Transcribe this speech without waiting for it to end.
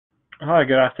Hi,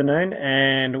 good afternoon,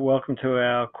 and welcome to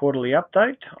our quarterly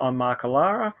update. I'm Mark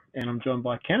Allara, and I'm joined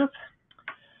by Kenneth.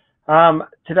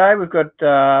 Today we've got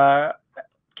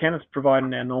Kenneth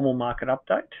providing our normal market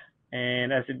update,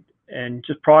 and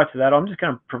just prior to that, I'm just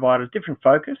going to provide a different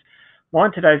focus.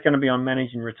 Mine today is going to be on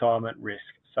managing retirement risk.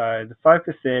 So the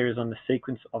focus there is on the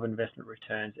sequence of investment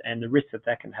returns and the risk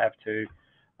that can have to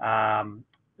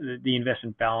the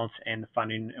investment balance and the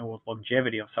funding or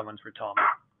longevity of someone's retirement.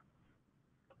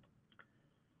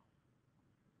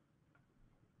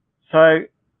 So,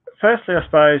 firstly, I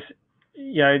suppose,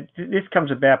 this comes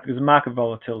about because of market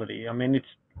volatility. I mean, it's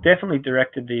definitely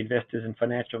directed the investors and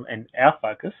our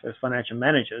focus as financial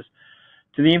managers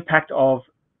to the impact of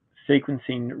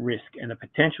sequencing risk and the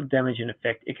potential damaging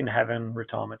effect it can have on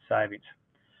retirement savings.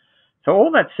 So all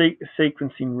that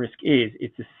sequencing risk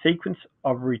it's a sequence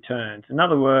of returns. In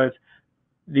other words,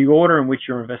 the order in which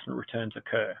your investment returns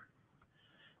occur.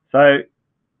 So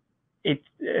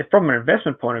from an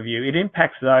investment point of view, it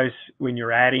impacts those when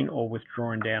you're adding or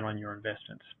withdrawing down on your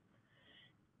investments.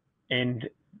 And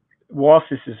whilst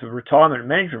this is a retirement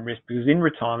management risk, because in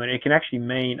retirement, it can actually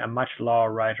mean a much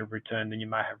lower rate of return than you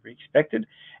may have expected,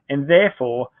 and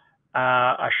therefore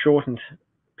a shortened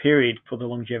period for the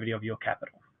longevity of your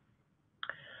capital.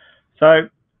 So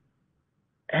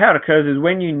how it occurs is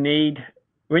when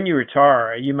you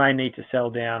retire, you may need to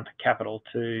sell down capital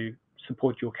to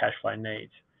support your cash flow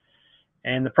needs.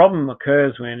 And the problem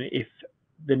occurs if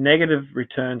the negative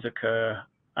returns occur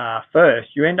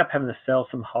first, you end up having to sell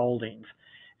some holdings.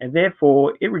 And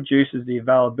therefore, it reduces the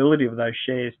availability of those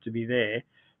shares to be there.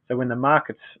 So when the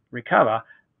markets recover,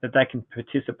 that they can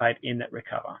participate in that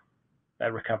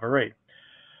recovery.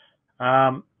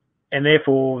 And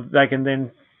therefore, they can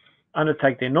then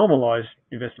undertake their normalized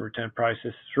investment return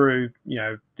process through,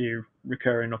 the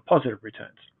recurring or positive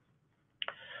returns.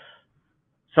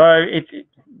 So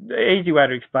the easy way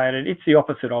to explain it, it's the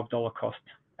opposite of dollar cost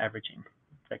averaging,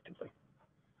 effectively.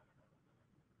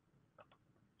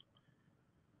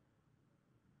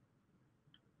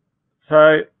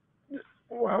 So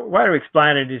the way to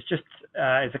explain it is just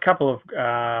is a couple of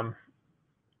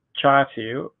charts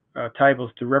here,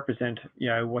 tables to represent,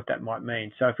 what that might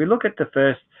mean. So if we look at the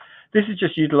first, this is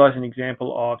just utilizing an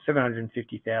example of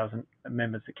 750,000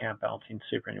 members account balance in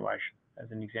superannuation as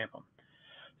an example.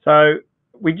 So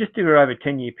we just did it over a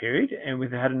 10-year period, and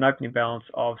we've had an opening balance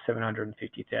of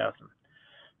 750,000.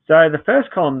 So the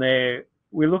first column there,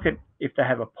 we look at if they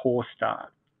have a poor start.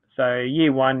 So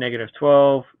year 1,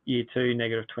 -12, year 2,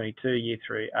 -22, year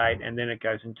 3, 8, and then it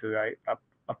goes into a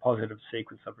positive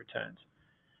sequence of returns.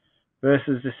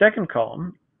 Versus the second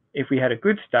column, if we had a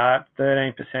good start,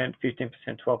 13%,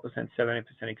 15%, 12%,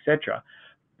 17%, etc.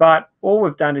 But all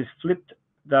we've done is flipped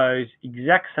those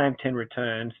exact same 10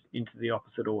 returns into the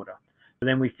opposite order. And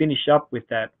then we finish up with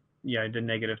that, the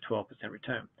 -12%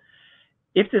 return.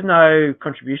 If there's no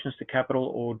contributions to capital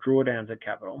or drawdowns of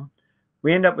capital,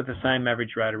 we end up with the same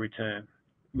average rate of return,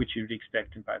 which you'd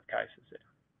expect in both cases there.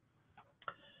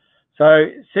 So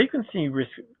sequencing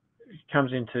risk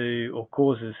comes into or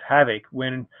causes havoc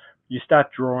when you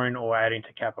start drawing or adding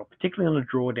to capital, particularly on the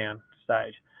drawdown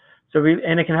stage.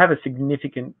 And it can have a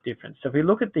significant difference. So if we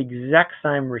look at the exact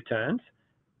same returns,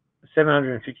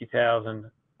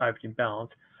 750,000 opening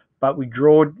balance, but we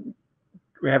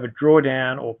have a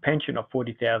drawdown or pension of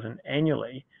 40,000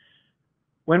 annually.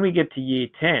 When we get to year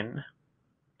 10,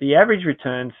 the average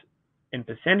returns in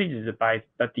percentages are based,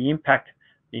 but the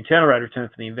internal rate of return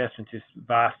for the investment is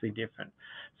vastly different.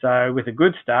 So with a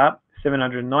good start,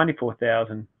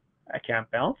 794,000 account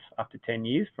balance after 10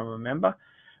 years from a member.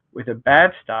 With a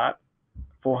bad start,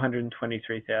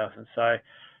 423,000. So,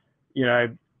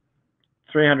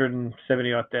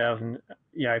 370,000,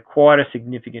 quite a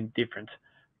significant difference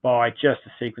by just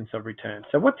a sequence of returns.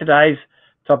 So what today's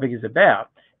topic is about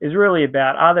is really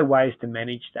about, are there ways to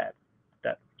manage that?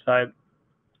 So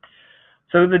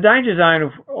the danger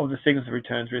zone of the sequence of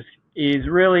returns risk is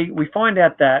really, we find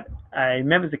out that a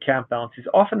member's account balance is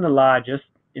often the largest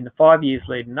in the 5 years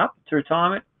leading up to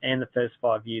retirement and the first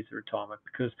 5 years of retirement,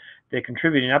 because they're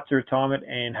contributing up to retirement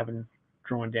and haven't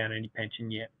drawn down any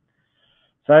pension yet.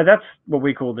 So that's what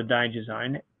we call the danger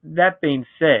zone. That being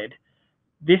said,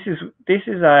 this is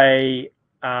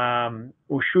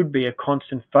or should be a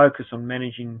constant focus on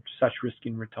managing such risk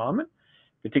in retirement,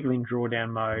 particularly in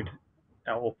drawdown mode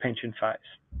or pension phase,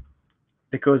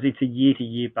 because it's a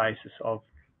year-to-year basis of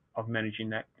managing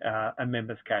that a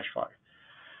member's cash flow.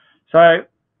 So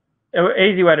an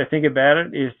easy way to think about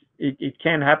it is it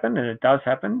can happen, and it does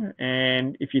happen.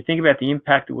 And if you think about the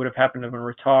impact that would have happened of a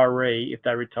retiree if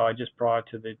they retired just prior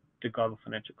to the global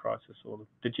financial crisis or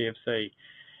the GFC,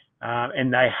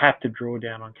 and they had to draw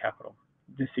down on capital.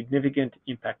 The significant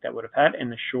impact that would have had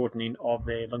and the shortening of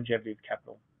their longevity of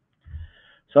capital.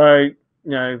 So,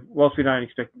 whilst we don't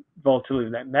expect volatility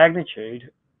of that magnitude,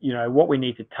 what we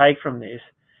need to take from this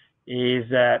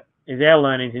is our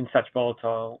learnings in such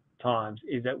volatile times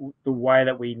is that the way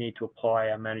that we need to apply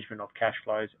our management of cash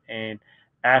flows and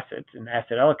assets and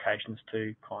asset allocations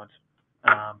to clients'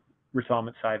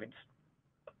 retirement savings.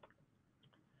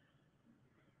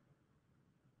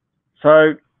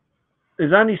 So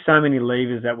there's only so many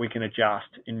levers that we can adjust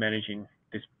in managing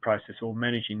this process or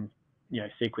managing,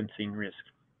 sequencing risk.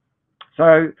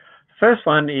 So first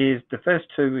one is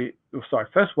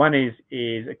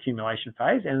accumulation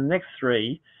phase, and the next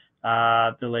three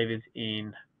are the levers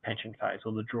in pension phase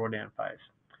or the drawdown phase.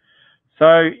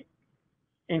 So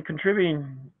in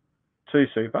contributing to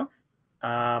super,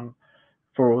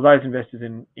 for all those investors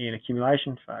in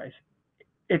accumulation phase,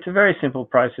 it's a very simple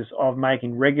process of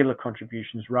making regular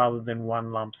contributions rather than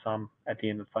one lump sum at the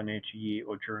end of the financial year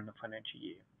or during the financial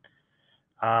year.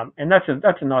 And that's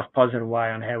a nice positive way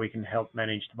on how we can help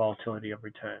manage the volatility of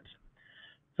returns.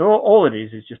 So all it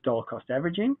is just dollar cost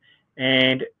averaging.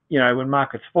 And, when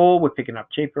markets fall, we're picking up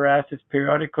cheaper assets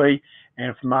periodically.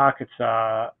 And if markets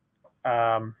are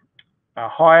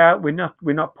higher,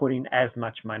 we're not putting as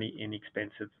much money in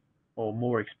expensive or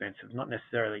more expensive, not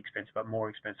necessarily expensive, but more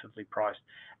expensively priced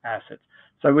assets.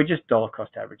 So we're just dollar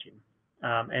cost averaging.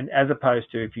 And as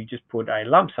opposed to if you just put a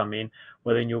lump sum in,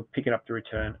 well, then you'll pick it up the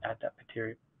return at that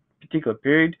particular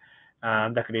period.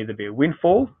 That could either be a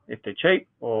windfall if they're cheap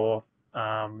or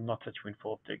not such a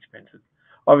windfall if they're expensive.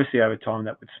 Obviously, over time,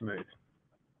 that would smooth.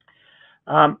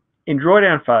 In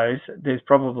drawdown phase, there's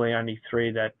probably only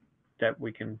three that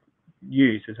we can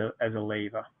use as a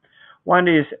lever. One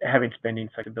is having spending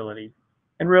flexibility.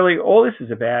 And really, all this is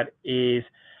about is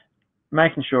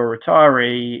making sure a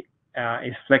retiree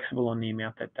is flexible on the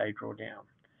amount that they draw down.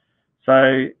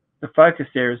 So the focus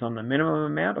there is on the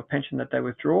minimum amount of pension that they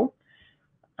withdraw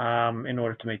in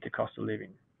order to meet the cost of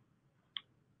living.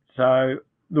 So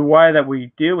the way that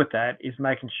we deal with that is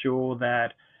making sure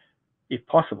that, if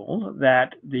possible,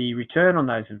 that the return on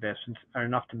those investments are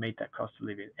enough to meet that cost of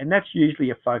living. And that's usually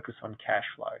a focus on cash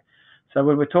flow. So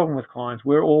when we're talking with clients,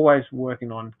 we're always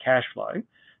working on cash flow.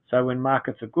 So when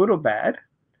markets are good or bad,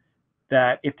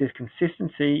 that if there's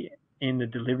consistency in the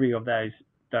delivery of those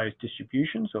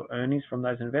distributions or earnings from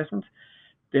those investments,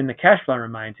 then the cash flow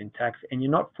remains intact and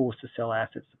you're not forced to sell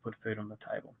assets to put food on the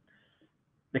table.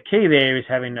 The key there is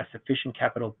having a sufficient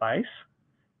capital base.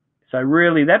 So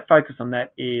really that focus on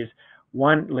that is,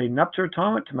 one, leading up to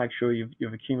retirement to make sure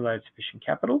you've accumulated sufficient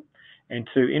capital, and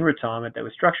two, in retirement, that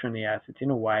we're structuring the assets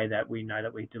in a way that we know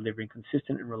that we're delivering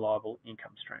consistent and reliable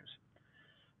income streams.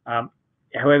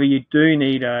 However, you do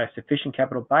need a sufficient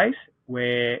capital base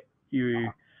where you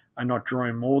are not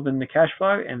drawing more than the cash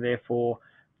flow, and therefore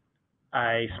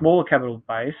a smaller capital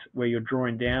base where you're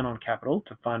drawing down on capital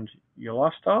to fund your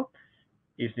lifestyle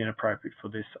is inappropriate for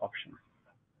this option.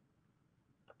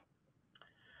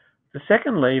 The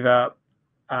second lever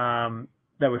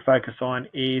that we focus on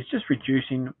is just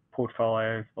reducing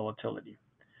portfolio volatility.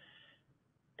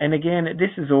 And again, this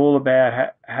is all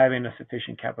about having a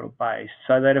sufficient capital base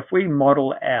so that if we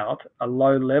model out a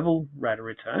low level rate of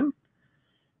return,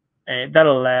 and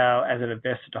that'll allow as an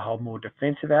investor to hold more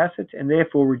defensive assets and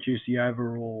therefore reduce the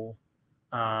overall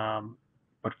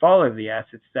portfolio of the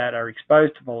assets that are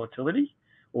exposed to volatility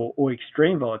or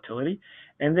extreme volatility,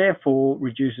 and therefore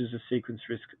reduces the sequence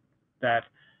risk that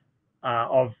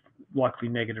of likely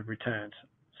negative returns.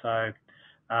 So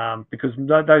because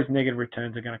those negative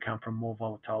returns are going to come from more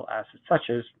volatile assets such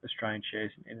as Australian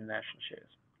shares and international shares.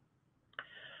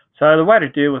 So the way to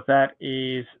deal with that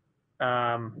is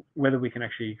whether we can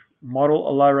actually model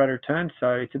a low rate of return.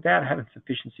 So it's about having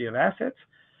sufficiency of assets.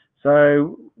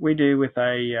 So we do with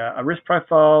a risk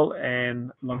profile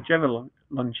and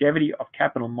longevity of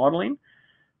capital modeling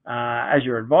as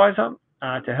your advisor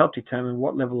to help determine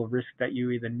what level of risk that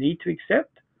you either need to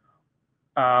accept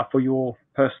for your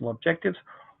personal objectives,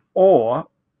 or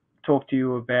talk to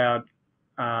you about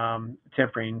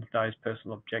tempering those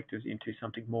personal objectives into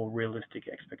something more realistic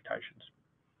expectations.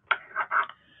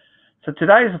 So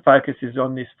today's focus is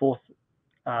on this fourth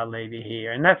lever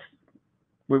here, and that's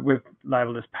we've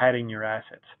labelled as padding your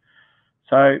assets.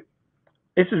 So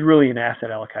this is really an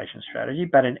asset allocation strategy,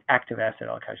 but an active asset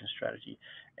allocation strategy.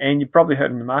 And you've probably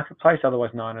heard in the marketplace,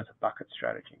 otherwise known as a bucket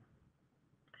strategy.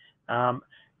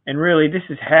 And really, this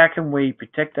is how can we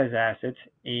protect those assets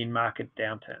in market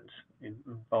downturns, in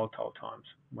volatile times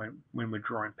when we're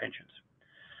drawing pensions.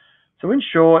 So in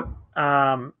short,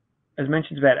 as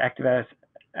mentioned about active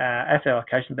asset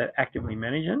allocation, about actively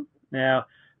managing. Now,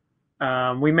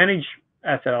 we manage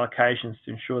asset allocations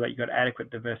to ensure that you've got adequate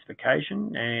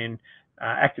diversification and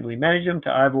actively manage them to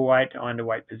overweight to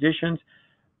underweight positions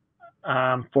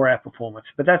for our performance.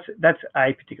 But that's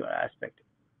a particular aspect.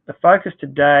 The focus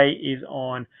today is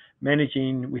on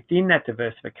managing within that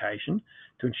diversification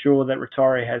to ensure that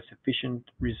retiree has sufficient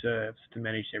reserves to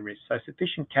manage their risk, so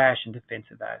sufficient cash and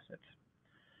defensive assets.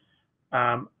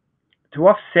 To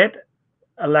offset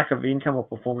a lack of income or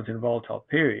performance in a volatile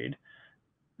period,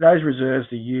 those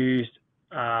reserves are used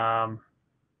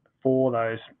for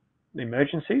those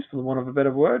emergencies, for the want of a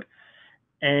better word,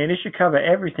 and it should cover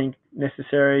everything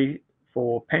necessary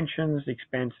for pensions,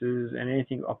 expenses, and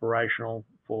anything operational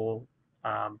for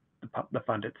the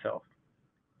fund itself.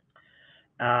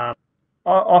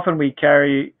 Often we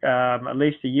carry at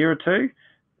least a year or two,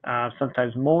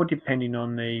 sometimes more, depending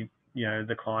on the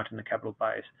client and the capital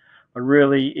base. But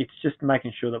really, it's just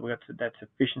making sure that we've got that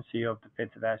sufficiency of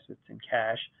defensive assets and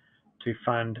cash to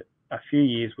fund a few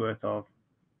years' worth of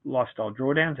lifestyle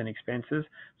drawdowns and expenses,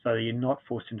 so that you're not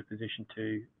forced into a position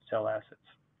to sell assets.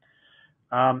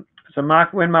 So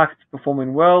when markets are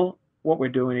performing well, what we're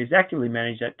doing is actively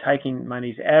manage that, taking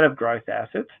monies out of growth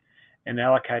assets and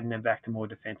allocating them back to more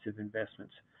defensive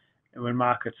investments. And when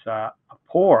markets are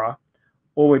poorer,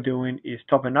 all we're doing is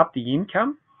topping up the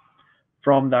income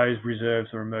from those reserves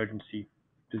or emergency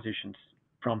positions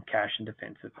from cash and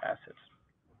defensive assets.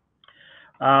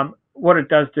 What it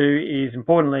does do is,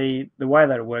 importantly, the way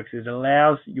that it works is it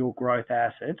allows your growth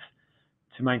assets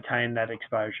to maintain that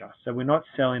exposure. So we're not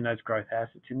selling those growth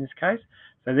assets in this case.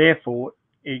 So therefore,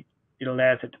 it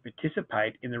allows it to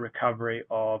participate in the recovery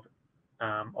of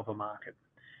a market.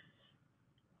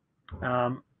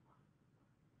 I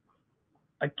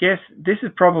guess this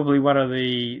is probably one of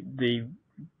the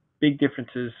big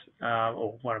differences,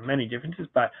 or one of many differences,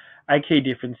 but a key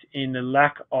difference in the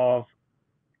lack of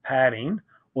padding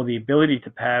or the ability to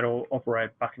pad or operate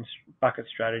bucket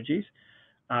strategies.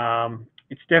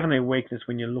 It's definitely a weakness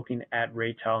when you're looking at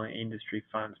retail and industry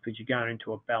funds, because you're going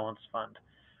into a balanced fund.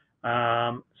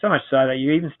 So much so that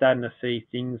you're even starting to see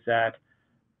things that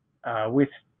with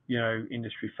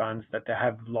industry funds that they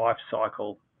have life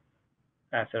cycle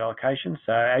asset allocation.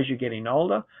 So as you're getting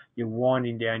older, you're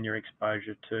winding down your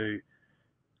exposure to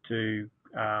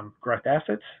growth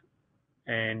assets,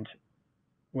 and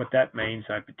what that means,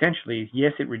 potentially,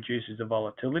 yes, it reduces the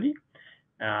volatility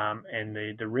and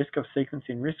the risk of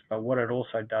sequencing risk, but what it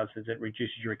also does is it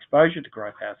reduces your exposure to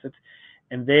growth assets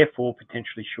and therefore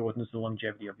potentially shortens the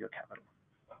longevity of your capital.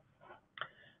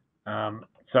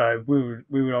 So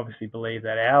we would obviously believe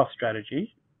that our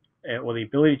strategy or the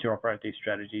ability to operate these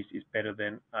strategies is better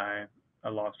than a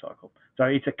life cycle. So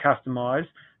it's a customized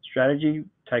strategy,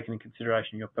 taking into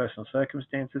consideration your personal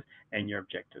circumstances and your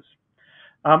objectives.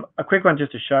 A quick one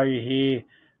just to show you here.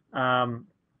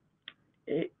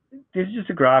 This is just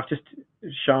a graph just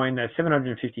showing the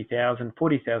 750,000,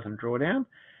 40,000 drawdown,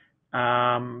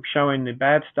 showing the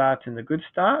bad starts and the good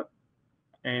start,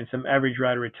 and some average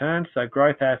rate of return. So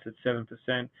growth assets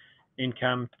 7%,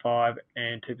 income 5%,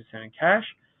 and 2% in cash.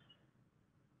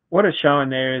 What it's showing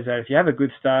there is that if you have a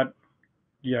good start,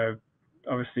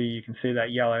 obviously you can see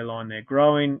that yellow line there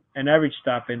growing, an average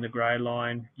start being the grey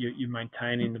line, you're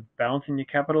maintaining the balance in your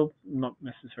capital, not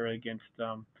necessarily against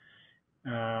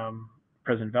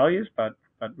present values, but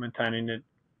maintaining it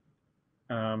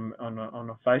on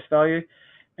a face value.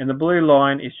 And the blue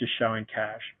line is just showing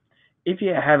cash. If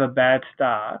you have a bad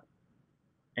start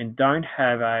and don't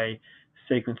have a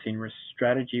sequencing risk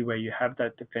strategy where you have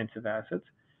that defensive assets,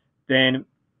 then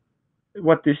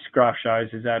what this graph shows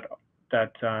is that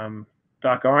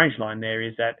dark orange line there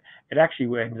is that it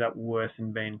actually ends up worse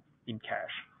than being in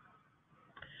cash.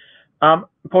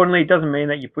 Importantly, it doesn't mean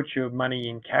that you put your money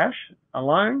in cash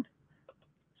alone.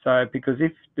 So, because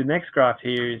if the next graph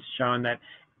here is showing that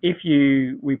if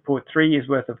we put 3 years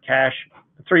worth of cash,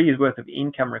 3 years worth of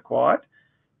income required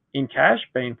in cash,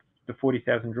 being the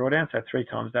 40,000 drawdown, so 3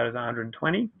 times that is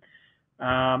 120,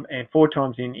 and 4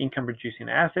 times in income producing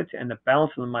assets, and the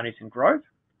balance of the money is in growth,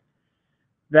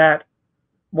 that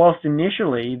whilst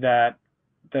initially a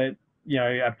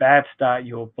bad start,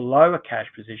 you're below a cash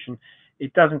position,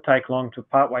 it doesn't take long to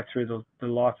partway through the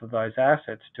life of those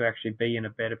assets to actually be in a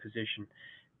better position.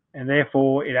 And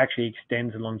therefore, it actually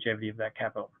extends the longevity of that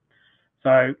capital.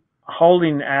 So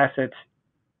holding assets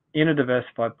in a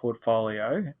diversified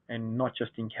portfolio and not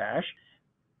just in cash,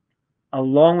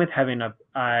 along with having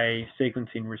a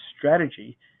sequencing risk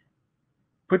strategy,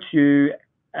 puts you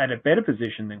at a better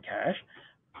position than cash.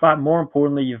 But more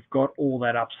importantly, you've got all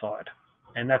that upside,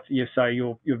 and that's so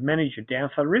you've managed your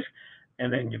downside risk,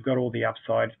 and then you've got all the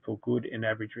upside for good and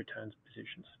average returns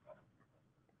positions.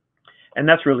 And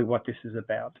that's really what this is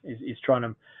about, is trying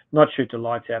to not shoot the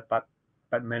lights out, but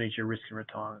manage your risk in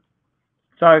retirement.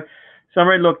 So,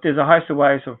 summary, look, there's a host of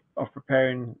ways of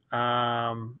preparing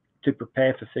to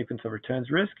prepare for sequence of returns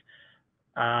risk.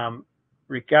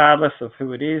 Regardless of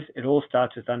who it is, it all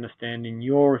starts with understanding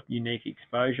your unique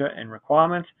exposure and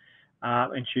requirements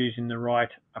and choosing the right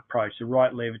approach, the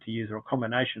right lever to use, or a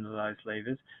combination of those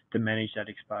levers to manage that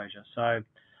exposure. So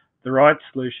the right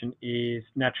solution is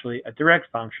naturally a direct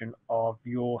function of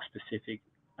your specific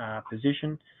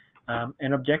position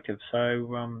and objective.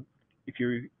 So if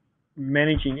you're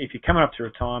coming up to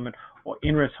retirement or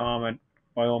in retirement,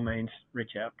 by all means,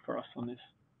 reach out for us on this.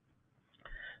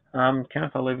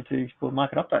 Kenneth, I'll leave it to you for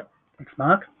market update. Thanks,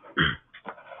 Mark.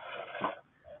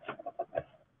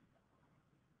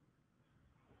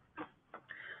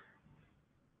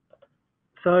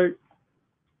 So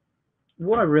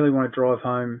what I really want to drive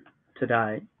home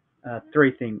today are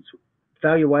three things.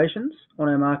 Valuations on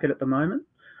our market at the moment,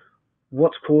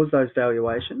 what's caused those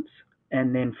valuations,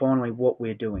 and then finally what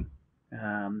we're doing.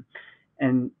 And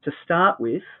to start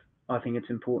with, I think it's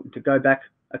important to go back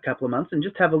a couple of months and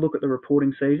just have a look at the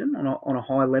reporting season on a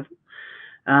high level.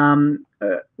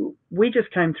 We just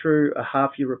came through a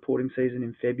half-year reporting season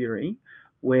in February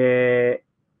where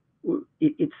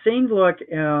it seemed like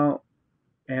our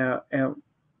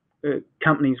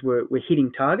companies were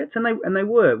hitting targets, and they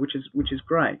were, which is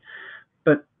great.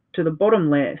 But to the bottom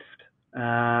left,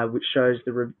 which shows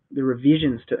the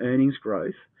revisions to earnings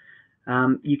growth,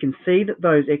 you can see that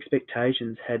those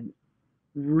expectations had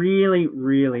really,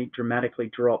 really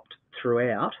dramatically dropped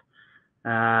throughout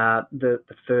the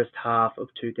first half of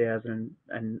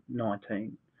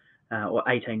 2019 or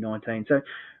 18-19. So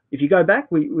if you go back,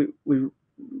 we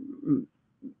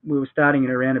were starting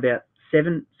at around about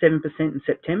 7% in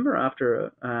September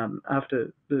after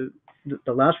the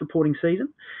last reporting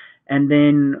season, and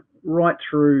then right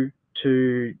through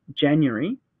to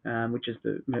January, which is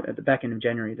at the back end of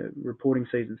January, the reporting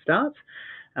season starts.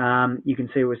 You can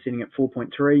see we're sitting at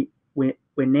 4.3. We're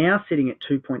now sitting at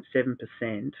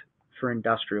 2.7% for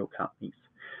industrial companies.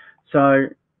 So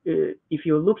if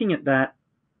you're looking at that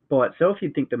by itself,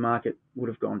 you'd think the market would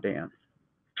have gone down.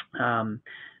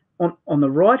 On the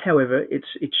right, however,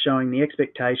 it's showing the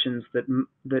expectations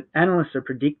that analysts are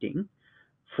predicting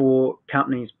for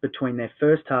companies between their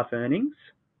first half earnings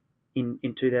in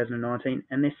 2019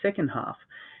 and their second half.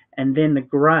 And then the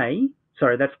grey,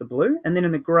 sorry, that's the blue. And then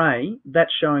in the grey,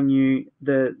 that's showing you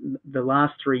the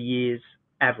last 3 years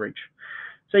average.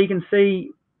 So you can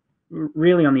see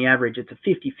really on the average, it's a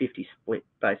 50-50 split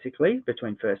basically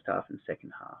between first half and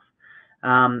second half.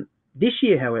 This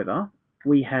year, however,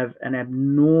 we have an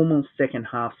abnormal second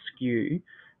half skew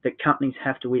that companies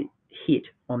have to hit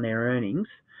on their earnings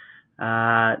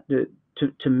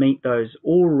to meet those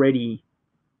already,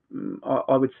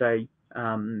 I would say,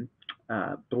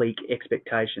 bleak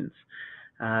expectations.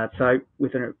 So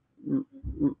with an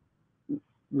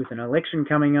election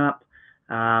coming up,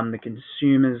 the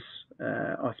consumers,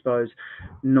 I suppose,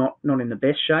 not in the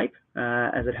best shape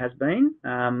as it has been.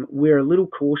 We're a little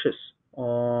cautious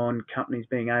on companies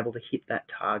being able to hit that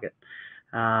target.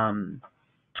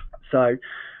 So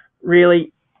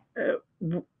really,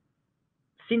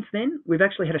 since then, we've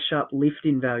actually had a sharp lift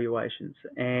in valuations,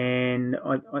 and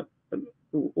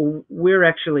we're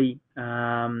actually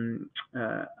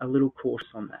a little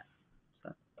cautious on that.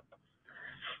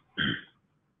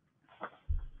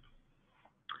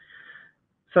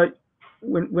 So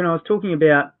when I was talking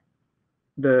about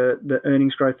the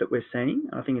earnings growth that we're seeing,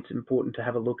 I think it's important to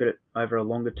have a look at it over a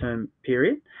longer term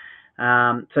period.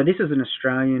 So this is an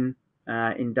Australian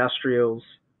industrials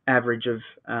average of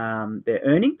their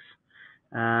earnings,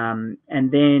 and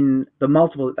then the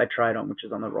multiple that they trade on, which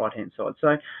is on the right hand side.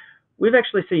 So we've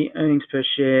actually seen earnings per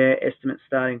share estimates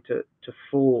starting to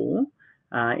fall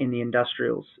in the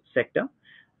industrials sector.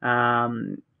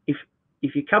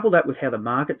 If you couple that with how the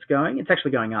market's going, it's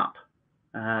actually going up.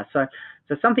 So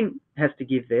something has to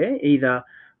give there. Either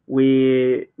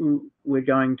we're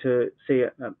going to see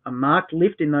a marked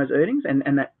lift in those earnings,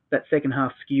 and that second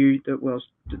half skew that I was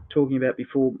talking about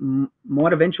before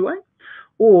might eventuate,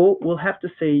 or we'll have to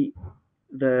see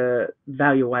the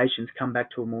valuations come back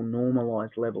to a more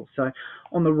normalised level. So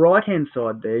on the right hand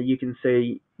side there, you can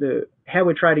see how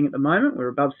we're trading at the moment. We're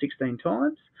above 16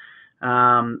 times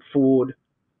forward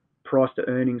price to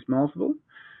earnings multiple.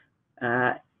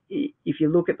 If you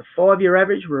look at the 5-year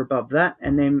average, we're above that,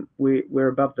 and then we're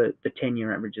above the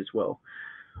 10-year average as well.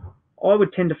 I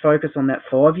would tend to focus on that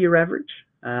 5-year average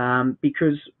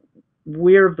because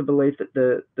we're of the belief that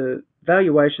the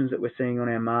valuations that we're seeing on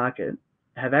our market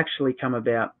have actually come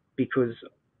about because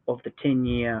of the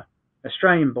 10-year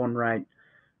Australian bond rate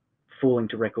falling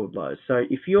to record lows. So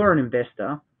if you're an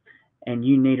investor and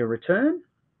you need a return,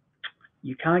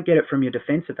 you can't get it from your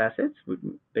defensive assets,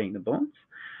 being the bonds.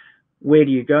 Where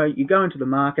do you go? You go into the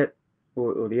market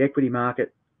or the equity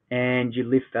market and you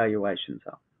lift valuations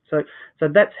up. So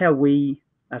that's how we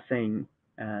are seeing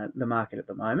the market at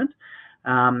the moment.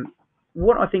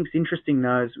 What I think is interesting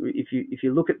though is if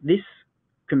you look at this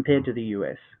compared to the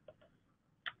US.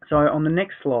 So on the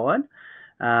next slide,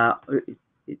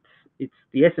 it's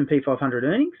the S&P 500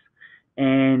 earnings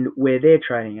and where they're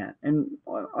trading at. And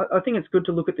I think it's good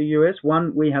to look at the US.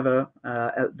 One, we have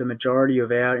the majority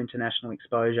of our international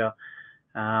exposure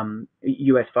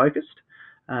US focused.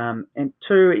 And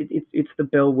two, it's the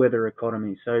bellwether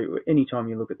economy. So anytime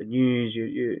you look at the news,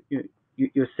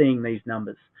 you're seeing these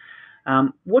numbers.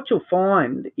 What you'll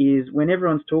find is when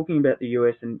everyone's talking about the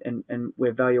US and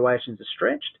where valuations are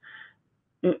stretched,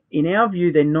 in our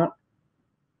view, they're not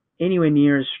anywhere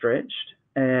near as stretched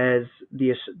as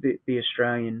the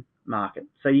Australian market.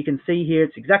 So you can see here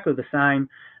it's exactly the same.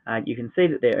 You can see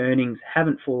that their earnings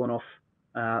haven't fallen off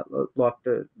like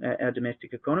our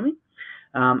domestic economy,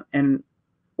 and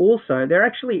also they're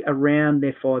actually around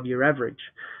their 5-year average.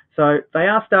 So they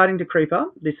are starting to creep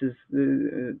up. This was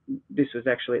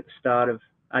actually at the start of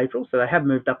April, so they have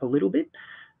moved up a little bit,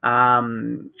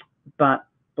 but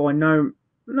by no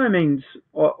means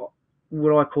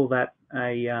would I call that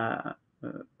an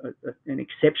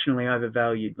exceptionally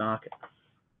overvalued market.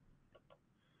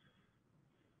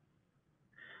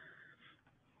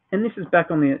 And this is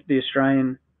back on the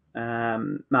Australian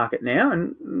market now.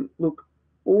 And look,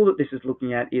 all that this is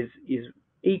looking at is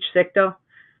each sector,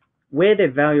 where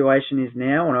their valuation is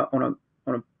now on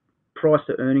a price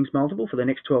to earnings multiple for the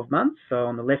next 12 months. So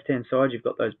on the left-hand side, you've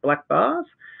got those black bars,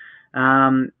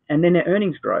 and then their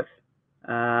earnings growth.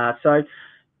 So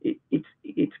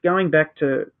it's going back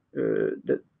to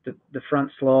the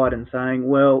front slide and saying,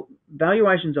 well,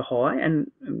 valuations are high,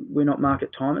 and we're not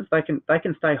market timers. They can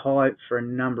stay high for a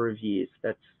number of years.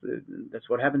 That's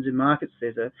what happens in markets.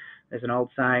 There's an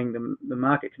old saying: the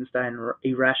market can stay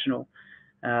irrational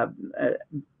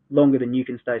longer than you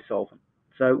can stay solvent.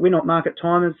 So we're not market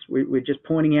timers. We're just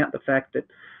pointing out the fact that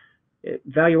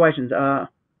valuations are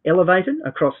elevated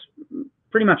across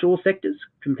pretty much all sectors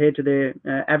compared to their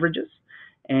averages,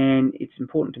 and it's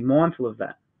important to be mindful of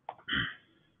that.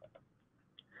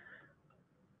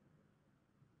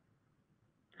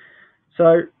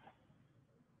 So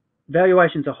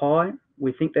valuations are high.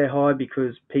 We think they're high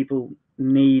because people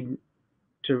need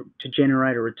to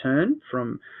generate a return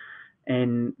from,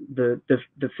 and the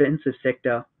defensive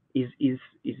sector is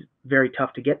very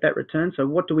tough to get that return. So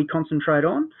what do we concentrate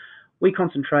on? We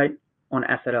concentrate on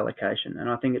asset allocation, and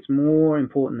I think it's more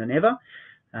important than ever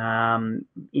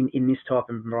in this type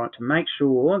of environment to make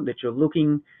sure that you're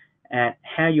looking at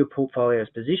how your portfolio is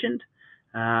positioned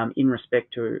in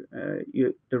respect to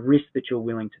the risk that you're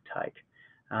willing to take.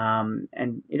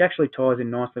 And it actually ties in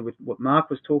nicely with what Mark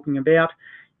was talking about.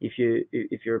 If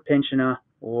you're a pensioner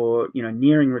or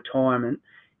nearing retirement,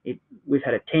 we've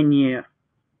had a 10-year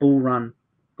bull run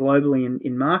globally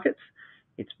in markets.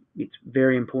 It's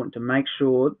very important to make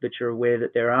sure that you're aware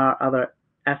that there are other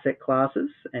asset classes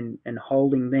and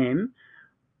holding them,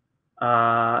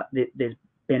 there's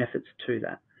benefits to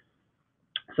that.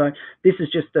 So this is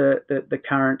just the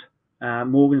current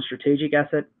Morgan strategic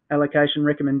asset allocation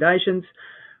recommendations,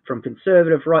 from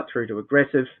conservative right through to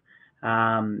aggressive.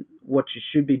 What you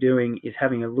should be doing is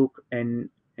having a look and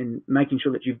making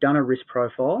sure that you've done a risk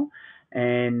profile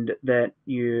and that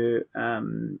you're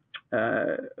on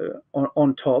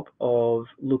top of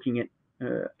looking at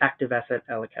active asset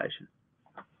allocation.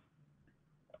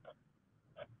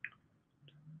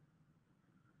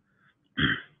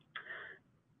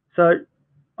 So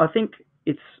I think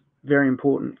it's very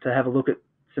important to have a look at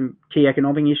some key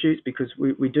economic issues, because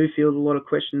we do field a lot of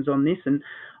questions on this, and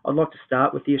I'd like to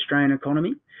start with the Australian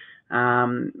economy.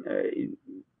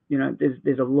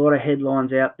 There's a lot of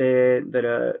headlines out there that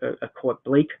are quite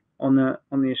bleak on the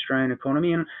Australian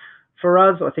economy, and for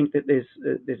us, I think that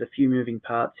there's a few moving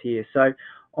parts here. So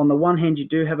on the one hand, you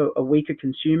do have a weaker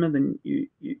consumer than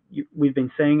we've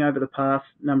been seeing over the past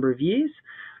number of years.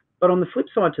 But on the flip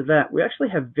side to that, we actually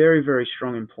have very, very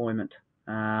strong employment.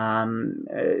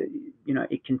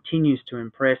 It continues to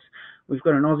impress. We've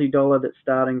got an Aussie dollar that's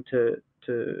starting to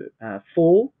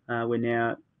fall. We're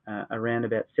now around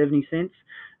about 70 cents.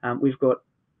 We've got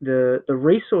the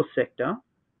resource sector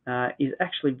is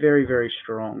actually very, very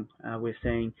strong. We're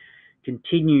seeing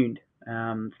continued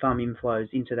fund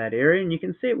inflows into that area, and you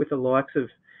can see it with the likes of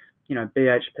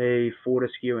BHP,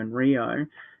 Fortescue, and Rio.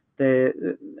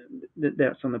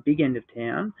 That's on the big end of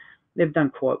town. they've done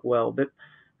quite well. But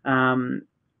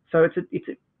so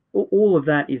all of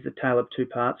that is a tale of two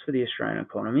parts for the Australian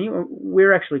economy.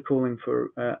 We're actually calling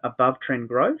for above trend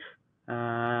growth,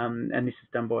 and this is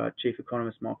done by our chief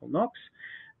economist Michael Knox.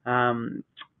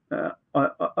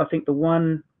 I think the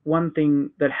one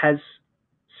thing that has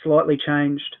slightly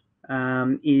changed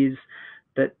is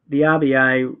that the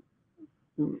RBA,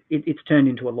 it's turned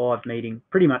into a live meeting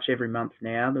pretty much every month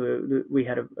now. We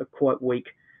had a quite weak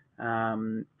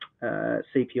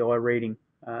CPI reading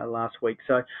last week,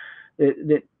 so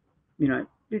that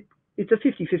it's a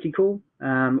 50-50 call.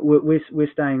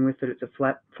 We're staying with it. It's a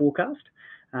flat forecast,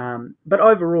 but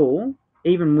overall,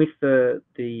 even with the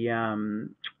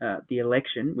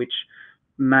election, which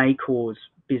may cause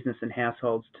business and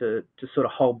households to sort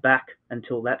of hold back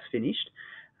until that's finished,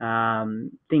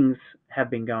 things have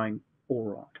been going all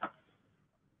right.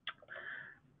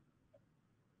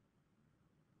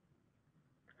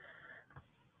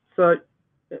 So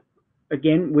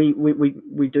again, we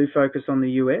do focus on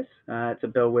the US. It's a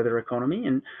bellwether economy,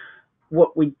 and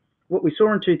what we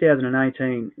saw in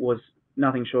 2018 was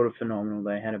nothing short of phenomenal.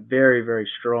 They had a very, very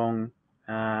strong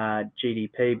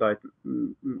GDP, both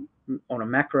on a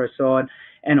macro side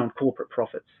and on corporate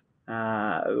profits.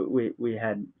 We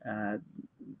had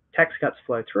tax cuts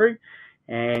flow through,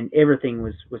 and everything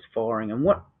was firing. And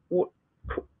what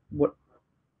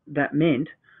that meant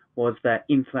was that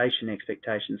inflation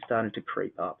expectations started to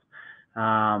creep up.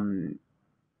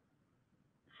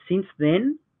 Since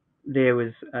then, there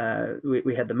was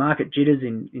we had the market jitters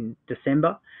in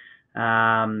December,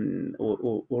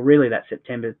 or really that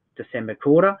September-December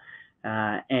quarter,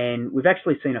 and we've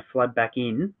actually seen a flood back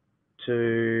in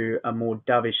to a more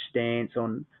dovish stance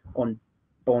on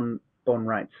bond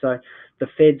rates. So the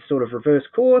Fed sort of reverse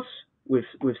course.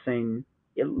 We've seen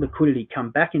liquidity come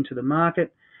back into the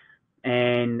market,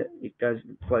 and it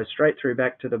flows straight through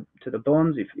back to the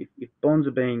bonds. If bonds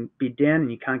are being bid down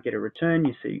and you can't get a return,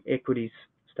 you see equities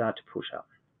start to push up.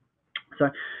 So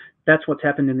that's what's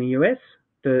happened in the US.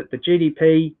 The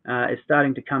GDP is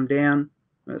starting to come down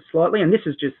slightly, and this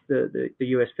is just the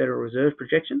US Federal Reserve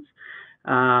projections.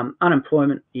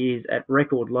 Unemployment is at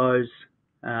record lows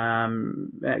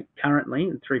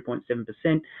currently,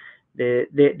 3.7%.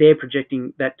 They're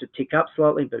projecting that to tick up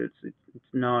slightly, but it's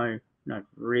no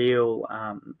real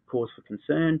cause for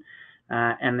concern,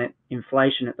 and that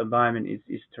inflation at the moment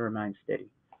is to remain steady.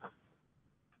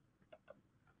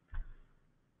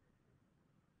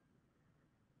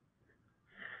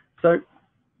 So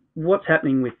what's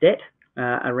happening with debt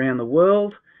around the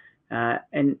world?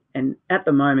 And at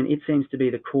the moment, it seems to be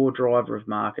the core driver of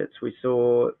markets. We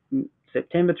saw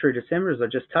September through December, as I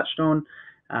just touched on,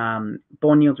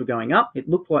 bond yields were going up. It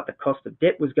looked like the cost of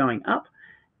debt was going up,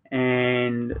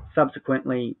 and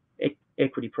subsequently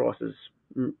equity prices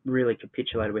really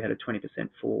capitulated. We had a 20%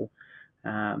 fall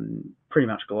pretty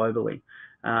much globally.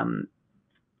 The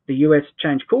US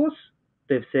changed course.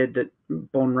 They've said that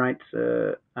bond rates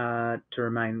are to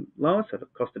remain lower, so the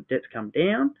cost of debt's come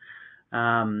down,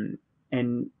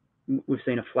 and we've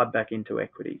seen a flood back into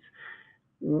equities.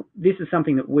 This is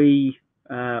something that we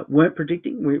weren't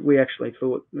predicting. We actually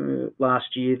thought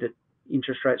last year that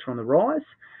interest rates were on the rise.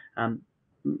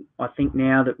 I think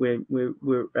now that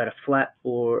we're at a flat,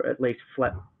 or at least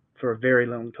flat for a very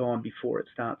long time before it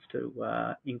starts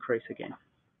to increase again.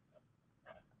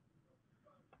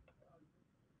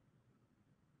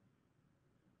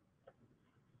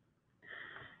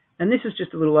 And this is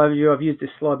just a little overview. I've used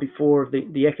this slide before of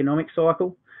the economic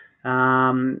cycle.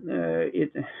 The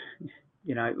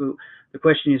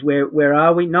question is where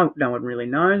are we? No one really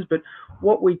knows. But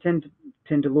what we tend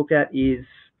to look at is,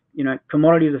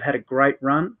 commodities have had a great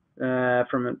run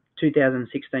from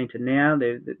 2016 to now.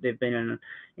 They've been in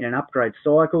an upgrade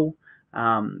cycle.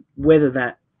 Whether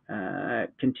that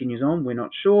continues on, we're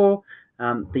not sure.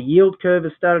 The yield curve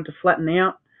has started to flatten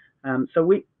out. So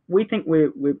we think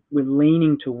we're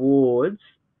leaning towards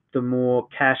the more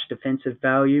cash defensive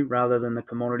value rather than the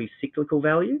commodity cyclical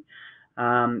value.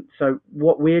 So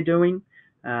what we're doing,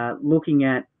 looking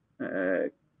at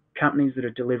companies that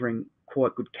are delivering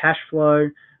quite good cash flow,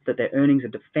 that their earnings are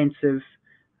defensive,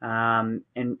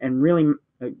 and really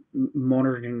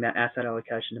monitoring that asset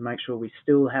allocation to make sure we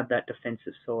still have that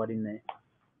defensive side in there.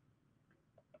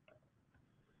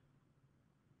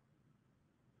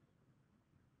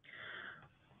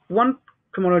 One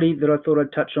commodity that I thought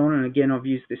I'd touch on, and again I've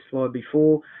used this slide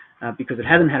before because it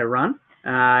hasn't had a run,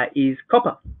 is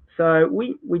copper. So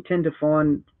we tend to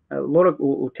find a lot of,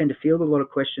 or tend to field a lot of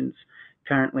questions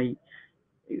currently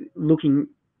looking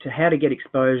to how to get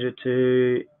exposure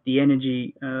to the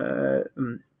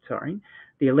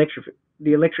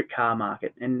electric car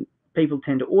market. And people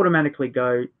tend to automatically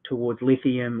go towards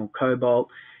lithium or cobalt,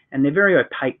 and they're very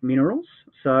opaque minerals.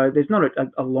 So there's not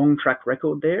a long track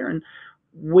record there. And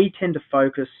we tend to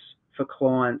focus for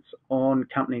clients on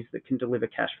companies that can deliver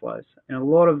cash flows. And a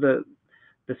lot of the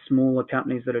smaller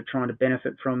companies that are trying to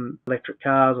benefit from electric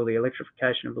cars or the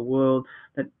electrification of the world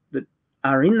that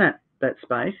are in that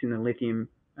space, in the lithium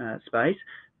space,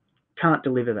 can't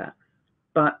deliver that.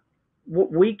 But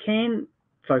what we can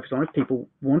focus on, if people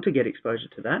want to get exposure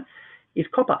to that, is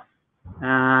copper.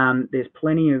 There's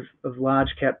plenty of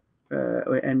large cap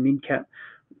and mid cap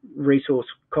resource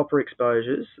copper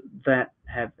exposures that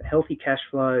have healthy cash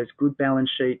flows, good balance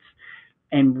sheets,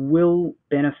 and will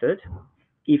benefit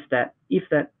if that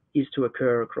is to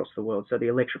occur across the world. So the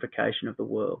electrification of the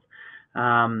world.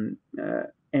 And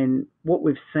what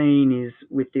we've seen is,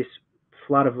 with this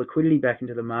flood of liquidity back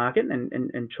into the market,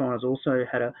 and China's also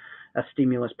had a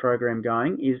stimulus program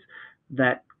going, is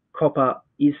that copper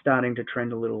is starting to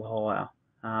trend a little higher.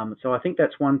 So I think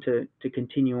that's one to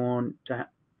continue on to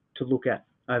look at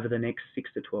over the next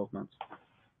 6 to 12 months.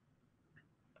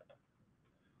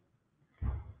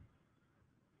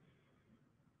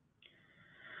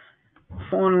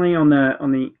 Finally, on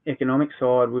the economic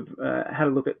side, we've had a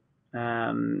look at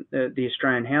the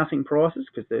Australian housing prices,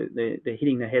 because they're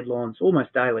hitting the headlines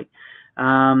almost daily.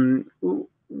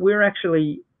 We're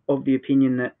actually of the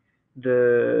opinion that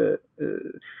the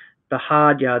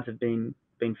hard yards have been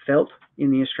felt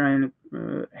in the Australian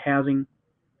housing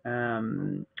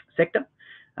sector.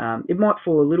 It might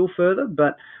fall a little further,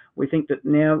 but we think that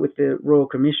now, with the Royal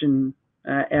Commission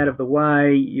out of the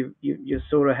way, you're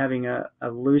sort of having a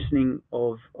loosening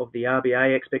of the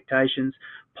RBA expectations,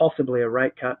 possibly a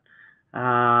rate cut,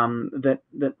 that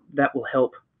will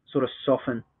help sort of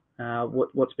soften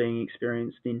what's being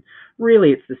experienced in,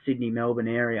 really, it's the Sydney-Melbourne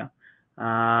area.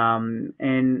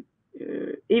 And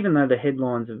even though the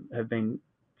headlines have been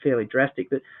fairly drastic,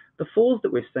 the falls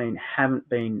that we've seen haven't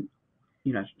been,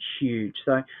 huge.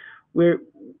 So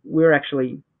we're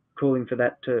actually calling for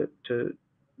that to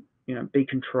be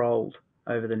controlled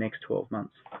over the next 12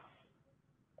 months.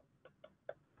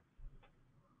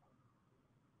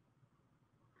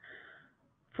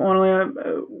 Finally,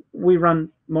 we run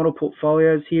model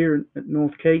portfolios here at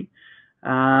North Quay.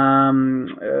 They're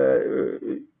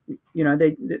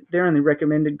only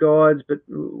recommended guides, but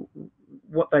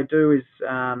what they do is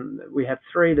we have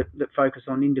 3 that focus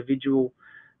on individual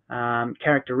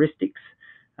characteristics,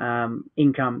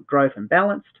 income, growth, and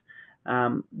balanced.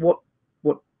 What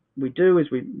we do is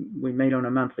we meet on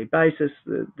a monthly basis.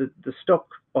 The stock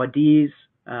ideas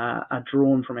are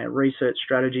drawn from our research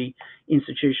strategy,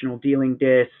 institutional dealing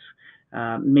desks,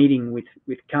 meeting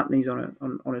with companies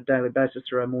on a daily basis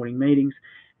through our morning meetings,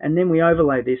 and then we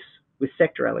overlay this with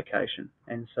sector allocation.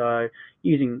 And so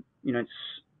using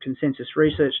consensus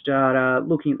research data,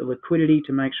 looking at the liquidity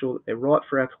to make sure that they're right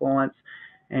for our clients,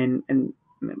 and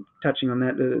touching on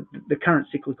that, the current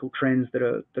cyclical trends that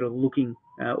are looking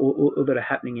or that are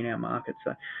happening in our market.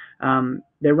 So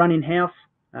they're run in-house,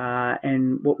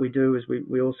 and what we do is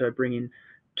we also bring in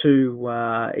 2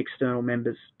 external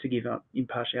members to give up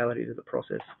impartiality to the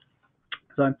process.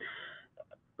 So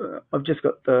I've just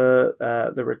got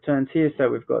the returns here. So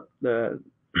we've got the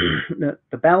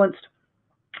balanced.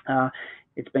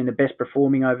 It's been the best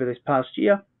performing over this past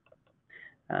year.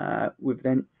 We've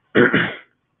then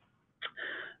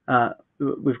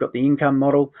we've got the income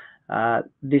model.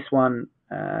 This one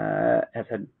has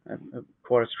had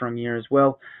quite a strong year as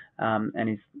well, and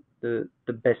is the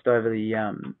best over the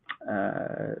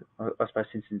I suppose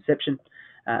since inception.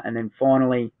 And then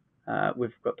finally,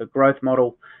 we've got the growth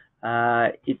model.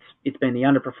 It's been the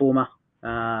underperformer,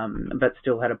 but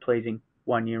still had a pleasing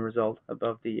 1-year result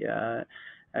above the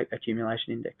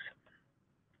accumulation index.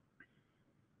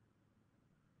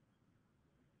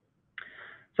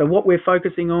 So what we're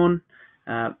focusing on,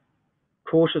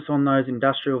 cautious on those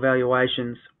industrial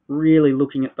valuations, really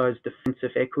looking at those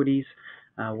defensive equities,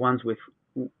 ones with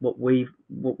what we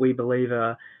believe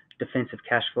are defensive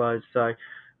cash flows. So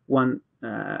one,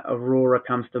 Aurora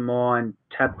comes to mind,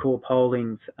 Tabcorp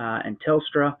Holdings, and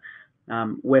Telstra.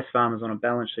 Wesfarmers on a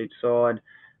balance sheet side.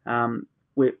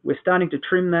 We're starting to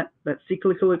trim that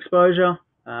cyclical exposure.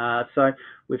 So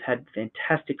we've had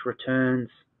fantastic returns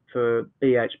for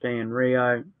BHP and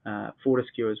Rio,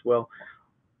 Fortescue as well.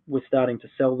 We're starting to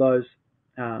sell those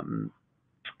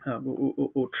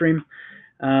or trim.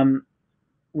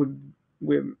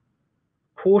 We're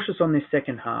cautious on this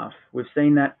second half. We've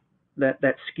seen that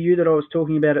skew that I was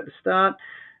talking about at the start,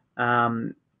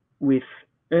 with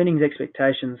earnings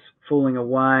expectations falling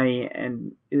away,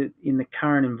 and in the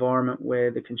current environment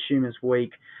where the consumer's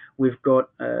weak, we've got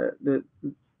the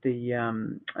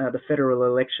the federal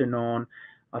election on,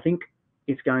 I think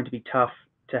it's going to be tough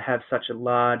to have such a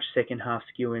large second half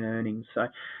skew in earnings. So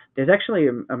there's actually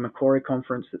a Macquarie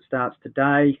conference that starts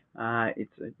today.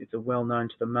 It's a well known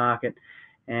to the market,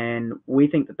 and we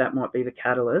think that might be the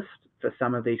catalyst for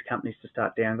some of these companies to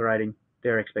start downgrading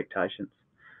their expectations.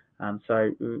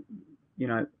 So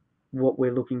what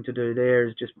we're looking to do there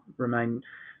is just remain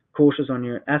cautious on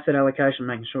your asset allocation,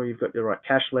 making sure you've got the right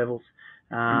cash levels,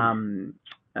 and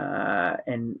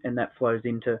that flows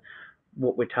into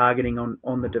what we're targeting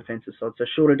on the defensive side. So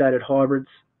shorter dated hybrids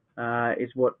is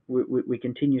what we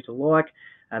continue to like,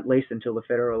 at least until the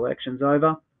federal election's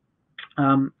over.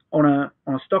 On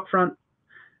a stock front,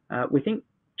 we think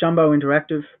Jumbo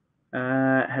Interactive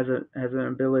has an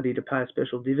ability to pay a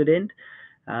special dividend.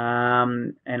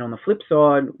 And on the flip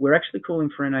side, we're actually calling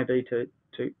for NAB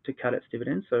to cut its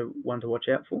dividends, so one to watch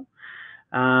out for.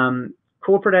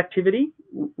 Corporate activity,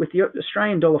 with the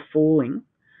Australian dollar falling,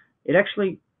 it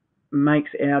actually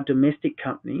makes our domestic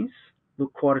companies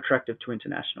look quite attractive to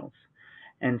internationals.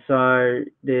 And so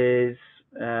there's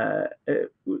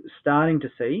starting to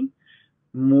see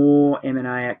more M&A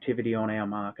activity on our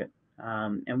market.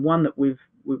 And one that we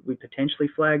potentially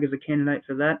flag as a candidate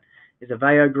for that is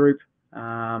Aveo Group,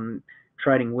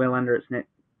 trading well under its net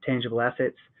tangible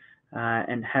assets,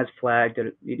 and has flagged that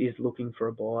it is looking for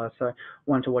a buyer. So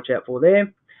one to watch out for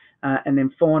there. And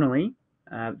then finally,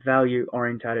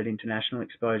 value-orientated international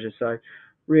exposure. So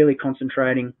really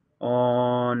concentrating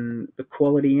on the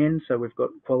quality end. So we've got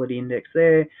quality index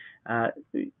there,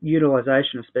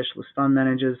 utilisation of specialist fund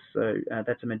managers. So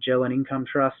that's a Magellan Income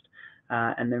Trust.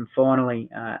 And then finally,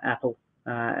 Apple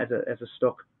as a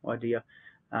stock idea.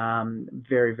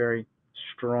 Very, very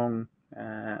strong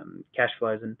cash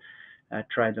flows and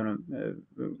trades on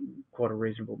quite a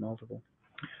reasonable multiple.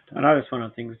 I noticed one of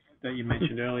the things that you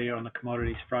mentioned earlier on the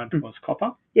commodities front was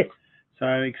copper. Yes. So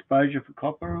exposure for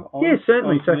copper? Yeah,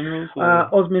 certainly. Oz Minerals,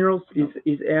 Oz Minerals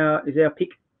is our pick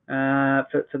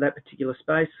for that particular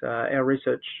space. Our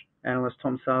research analyst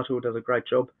Tom Sartor does a great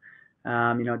job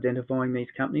identifying these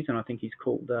companies, and I think he's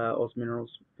called Oz Minerals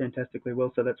fantastically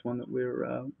well. So that's one that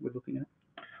we're looking at.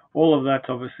 All of that's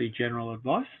obviously general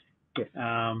advice. Yes.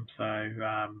 So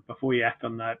before you act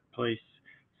on that, please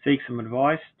seek some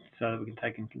advice so that we can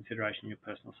take into consideration your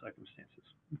personal circumstances.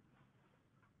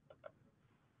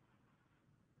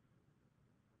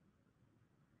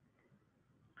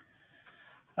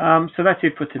 So that's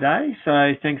it for today.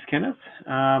 So thanks, Kenneth.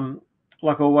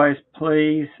 Like always,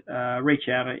 please reach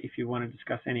out if you want to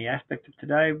discuss any aspect of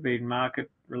today, be it market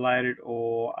related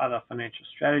or other financial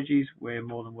strategies. We're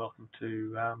more than welcome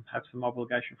to have some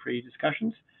obligation-free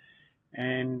discussions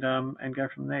and go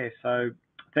from there. So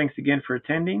thanks again for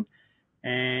attending,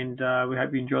 and we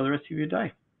hope you enjoy the rest of your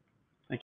day.